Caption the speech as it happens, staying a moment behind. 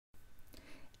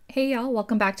Hey y'all,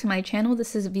 welcome back to my channel.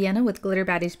 This is Vienna with Glitter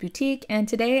Baddies Boutique, and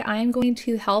today I'm going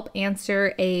to help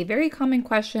answer a very common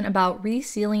question about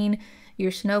resealing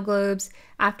your snow globes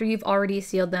after you've already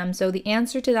sealed them. So the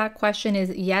answer to that question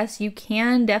is yes, you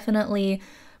can definitely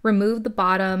remove the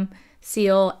bottom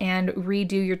seal and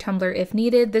redo your tumbler if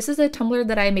needed. This is a tumbler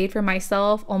that I made for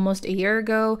myself almost a year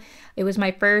ago. It was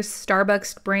my first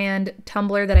Starbucks brand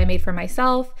tumbler that I made for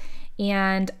myself,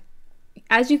 and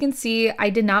as you can see, I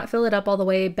did not fill it up all the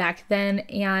way back then,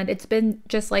 and it's been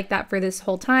just like that for this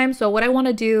whole time. So what I want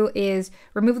to do is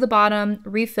remove the bottom,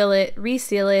 refill it,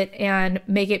 reseal it, and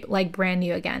make it like brand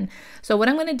new again. So what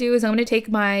I'm going to do is I'm going to take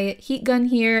my heat gun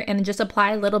here and just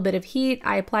apply a little bit of heat.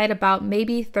 I applied about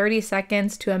maybe 30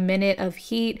 seconds to a minute of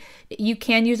heat. You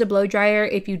can use a blow dryer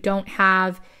if you don't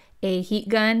have a heat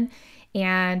gun,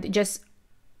 and just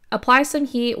apply some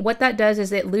heat. What that does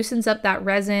is it loosens up that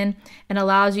resin and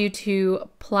allows you to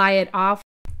ply it off.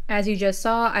 As you just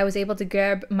saw, I was able to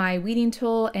grab my weeding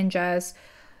tool and just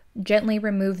gently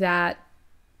remove that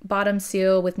bottom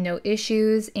seal with no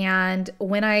issues. And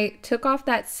when I took off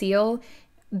that seal,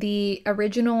 the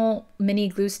original mini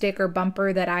glue stick or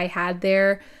bumper that I had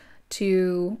there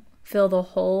to fill the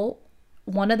hole,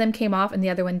 one of them came off and the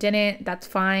other one didn't. That's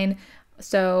fine.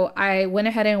 So I went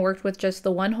ahead and worked with just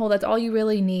the one hole. That's all you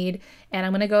really need. And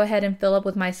I'm going to go ahead and fill up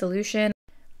with my solution.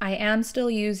 I am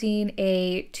still using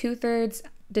a 2/3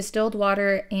 distilled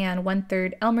water and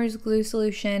 1/3 Elmer's glue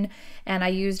solution. And I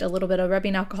used a little bit of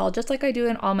rubbing alcohol, just like I do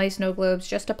in all my snow globes,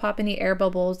 just to pop any air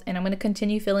bubbles. And I'm going to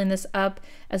continue filling this up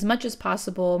as much as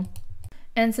possible.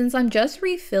 And since I'm just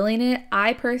refilling it,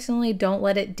 I personally don't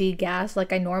let it degas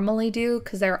like I normally do,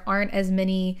 because there aren't as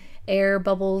many air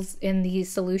bubbles in the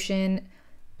solution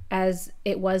as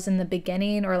it was in the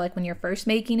beginning, or like when you're first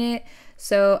making it.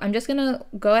 So I'm just gonna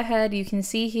go ahead. You can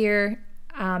see here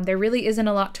there really isn't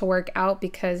a lot to work out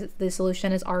because the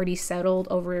solution is already settled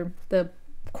over the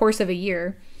course of a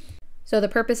year. So the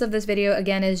purpose of this video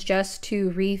again is just to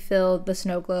refill the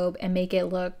snow globe and make it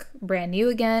look brand new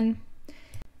again.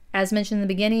 As mentioned in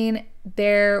the beginning,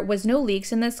 there was no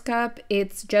leaks in this cup.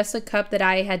 It's just a cup that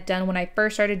I had done when I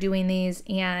first started doing these,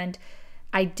 and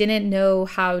I didn't know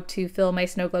how to fill my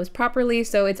snow globes properly,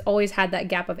 so it's always had that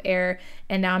gap of air,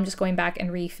 and now I'm just going back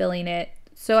and refilling it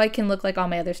so I can look like all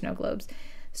my other snow globes.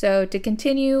 So to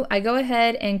continue, I go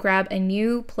ahead and grab a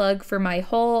new plug for my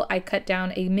hole. I cut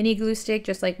down a mini glue stick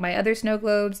just like my other snow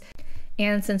globes.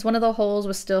 And since one of the holes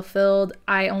was still filled,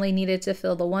 I only needed to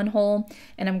fill the one hole.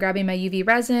 And I'm grabbing my UV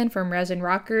resin from Resin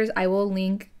Rockers. I will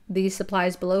link these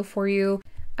supplies below for you.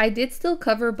 I did still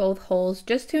cover both holes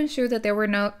just to ensure that there were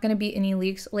not going to be any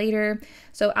leaks later.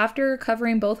 So after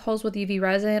covering both holes with UV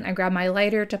resin, I grab my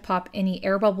lighter to pop any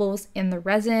air bubbles in the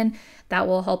resin. That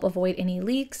will help avoid any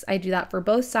leaks. I do that for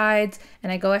both sides,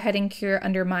 and I go ahead and cure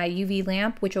under my UV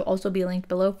lamp, which will also be linked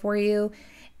below for you.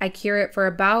 I cure it for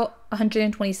about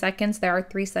 120 seconds. There are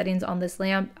 3 settings on this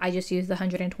lamp. I just use the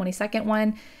 120-second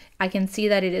one. I can see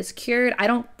that it is cured. I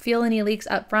don't feel any leaks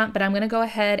up front, but I'm gonna go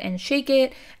ahead and shake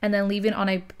it and then leave it on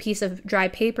a piece of dry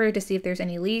paper to see if there's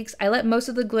any leaks. I let most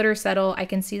of the glitter settle. I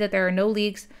can see that there are no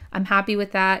leaks. I'm happy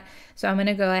with that. So I'm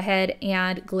gonna go ahead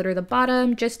and glitter the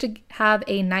bottom just to have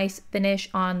a nice finish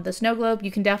on the snow globe.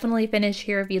 You can definitely finish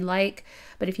here if you'd like,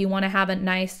 but if you wanna have a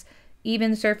nice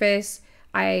even surface,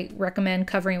 I recommend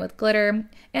covering with glitter,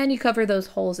 and you cover those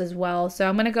holes as well. So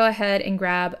I'm gonna go ahead and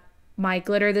grab my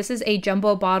glitter. This is a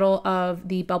jumbo bottle of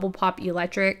the Bubble Pop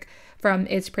Electric from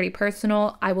It's Pretty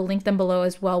Personal. I will link them below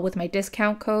as well with my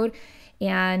discount code.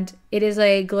 And it is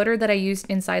a glitter that I used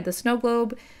inside the snow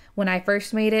globe when I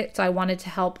first made it, so I wanted to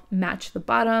help match the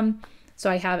bottom so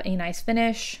I have a nice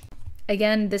finish.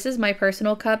 Again, this is my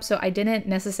personal cup, so I didn't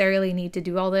necessarily need to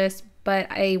do all this, but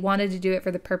I wanted to do it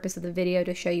for the purpose of the video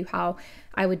to show you how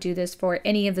I would do this for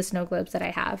any of the snow globes that I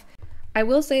have. I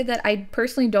will say that I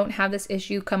personally don't have this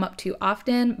issue come up too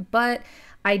often, but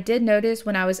I did notice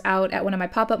when I was out at one of my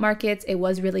pop-up markets, it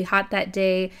was really hot that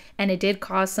day, and it did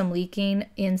cause some leaking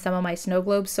in some of my snow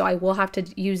globes, so I will have to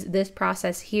use this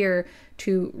process here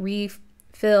to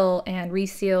refill and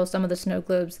reseal some of the snow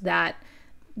globes that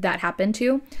happened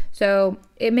to. So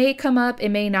it may come up, it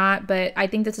may not, but I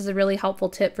think this is a really helpful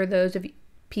tip for those of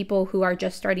people who are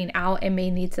just starting out and may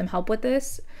need some help with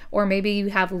this. Or maybe you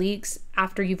have leaks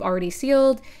after you've already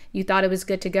sealed, you thought it was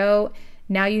good to go.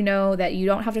 Now you know that you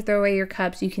don't have to throw away your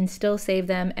cups, you can still save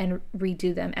them and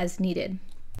redo them as needed.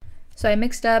 So I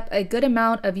mixed up a good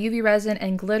amount of UV resin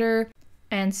and glitter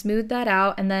and smoothed that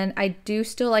out, and then I do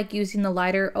still like using the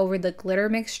lighter over the glitter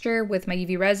mixture with my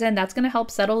UV resin. That's going to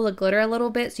help settle the glitter a little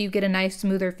bit so you get a nice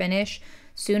smoother finish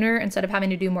sooner instead of having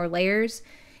to do more layers.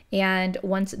 And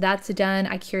once that's done,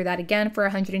 I cure that again for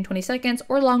 120 seconds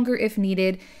or longer if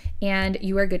needed, and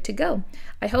you are good to go.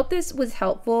 I hope this was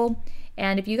helpful.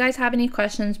 And if you guys have any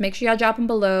questions, make sure y'all drop them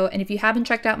below. And if you haven't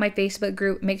checked out my Facebook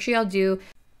group, make sure y'all do.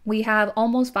 We have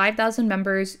almost 5,000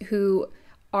 members who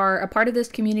are a part of this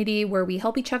community where we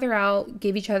help each other out,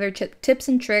 give each other tips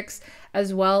and tricks,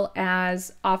 as well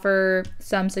as offer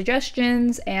some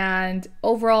suggestions and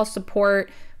overall support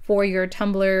for your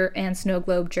tumbler and snow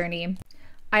globe journey.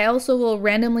 I also will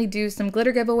randomly do some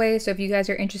glitter giveaways, so if you guys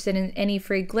are interested in any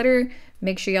free glitter,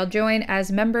 make sure y'all join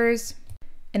as members.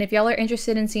 And if y'all are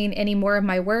interested in seeing any more of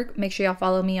my work, make sure y'all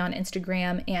follow me on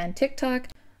Instagram and TikTok.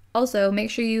 Also, make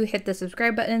sure you hit the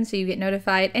subscribe button so you get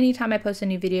notified anytime I post a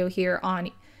new video here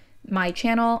on my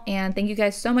channel. And thank you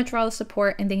guys so much for all the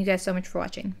support, and thank you guys so much for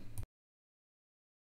watching.